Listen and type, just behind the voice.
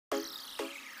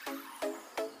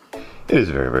It is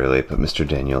very, very late, but Mr.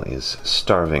 Daniel is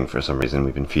starving for some reason.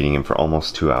 We've been feeding him for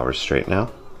almost 2 hours straight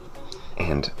now.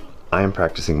 And I am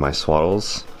practicing my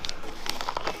swaddles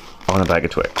on a bag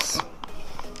of Twix.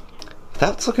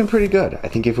 That's looking pretty good. I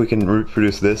think if we can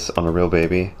reproduce this on a real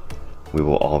baby, we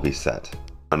will all be set.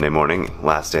 Monday morning,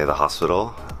 last day of the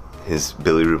hospital. His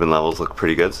bilirubin levels look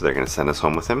pretty good, so they're gonna send us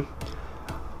home with him.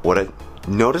 What I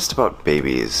noticed about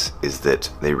babies is that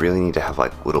they really need to have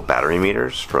like little battery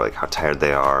meters for like how tired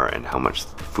they are and how much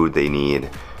food they need.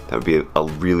 That would be a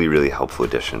really, really helpful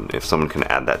addition. If someone can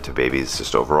add that to babies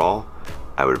just overall,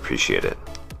 I would appreciate it.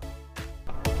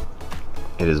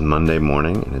 It is Monday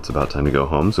morning and it's about time to go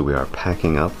home, so we are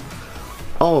packing up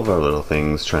all of our little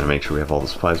things, trying to make sure we have all the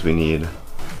supplies we need,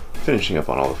 finishing up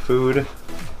on all the food.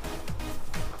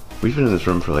 We've been in this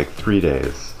room for like 3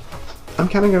 days. I'm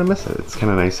kind of gonna miss it. It's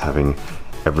kind of nice having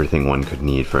everything one could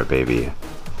need for a baby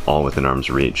all within arm's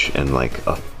reach and like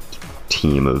a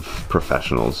team of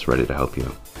professionals ready to help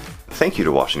you. Thank you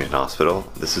to Washington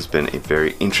Hospital. This has been a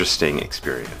very interesting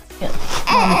experience.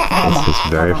 It's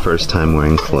his very first time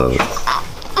wearing clothes.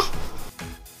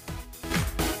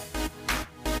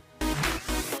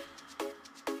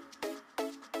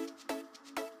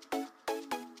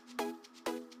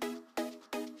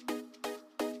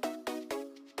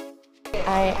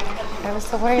 I was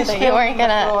so worried that you weren't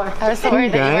gonna. I was so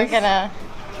worried that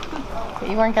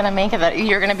you weren't gonna make it. That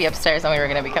you were gonna be upstairs and we were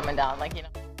gonna be coming down, like, you know.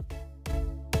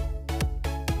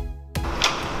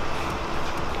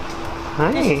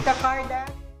 Hi.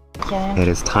 It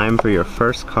is time for your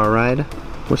first car ride.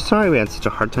 We're sorry we had such a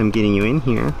hard time getting you in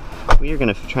here. We are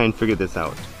gonna try and figure this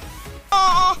out.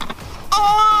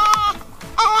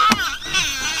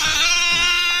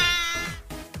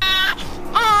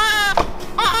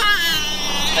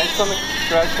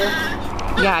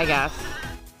 Yeah, I guess.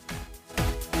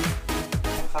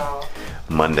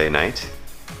 Monday night.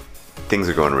 Things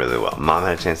are going really well. Mom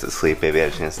had a chance to sleep, baby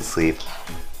had a chance to sleep.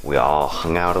 We all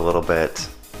hung out a little bit.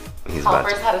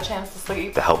 Helpers had a chance to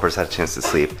sleep. The helpers had a chance to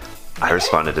sleep. I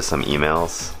responded to some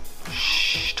emails.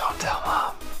 Shh, don't tell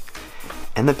Mom.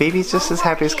 And the baby's just as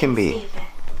happy as can be.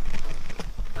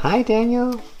 Hi,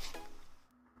 Daniel.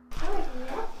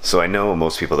 So I know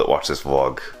most people that watch this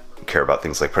vlog care about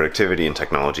things like productivity and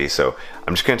technology, so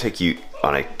I'm just going to take you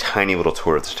on a tiny little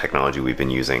tour of the technology we've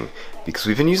been using, because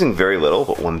we've been using very little,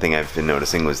 but one thing I've been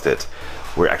noticing was that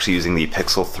we're actually using the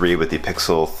Pixel 3 with the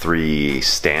Pixel 3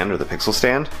 stand, or the Pixel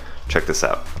stand. Check this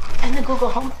out. And the Google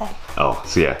Home thing. Oh,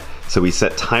 so yeah. So we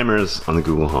set timers on the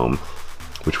Google Home,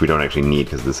 which we don't actually need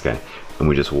because of this guy, and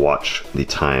we just watch the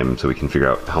time so we can figure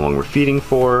out how long we're feeding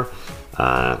for,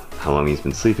 how long he's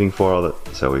been sleeping for, all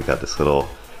that. So we've got this little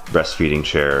breastfeeding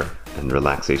chair and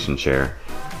relaxation chair.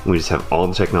 We just have all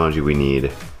the technology we need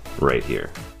right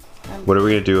here. What are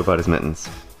we gonna do about his mittens?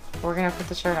 We're gonna put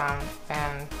the shirt on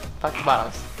and fuck the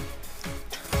bottoms.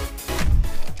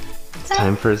 It's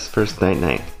time for his first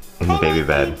night-night in the baby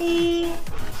bed.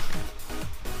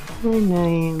 Good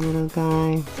night, little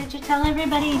guy. Did you tell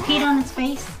everybody you peed on his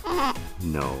face?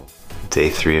 No. Day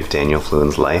 3 of Daniel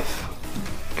Fluen's life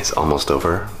is almost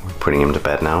over. We're putting him to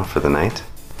bed now for the night.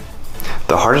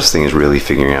 The hardest thing is really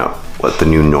figuring out what the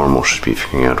new normal should be,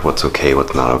 figuring out what's okay,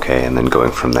 what's not okay, and then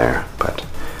going from there. But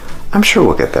I'm sure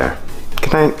we'll get there.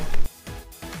 Good night.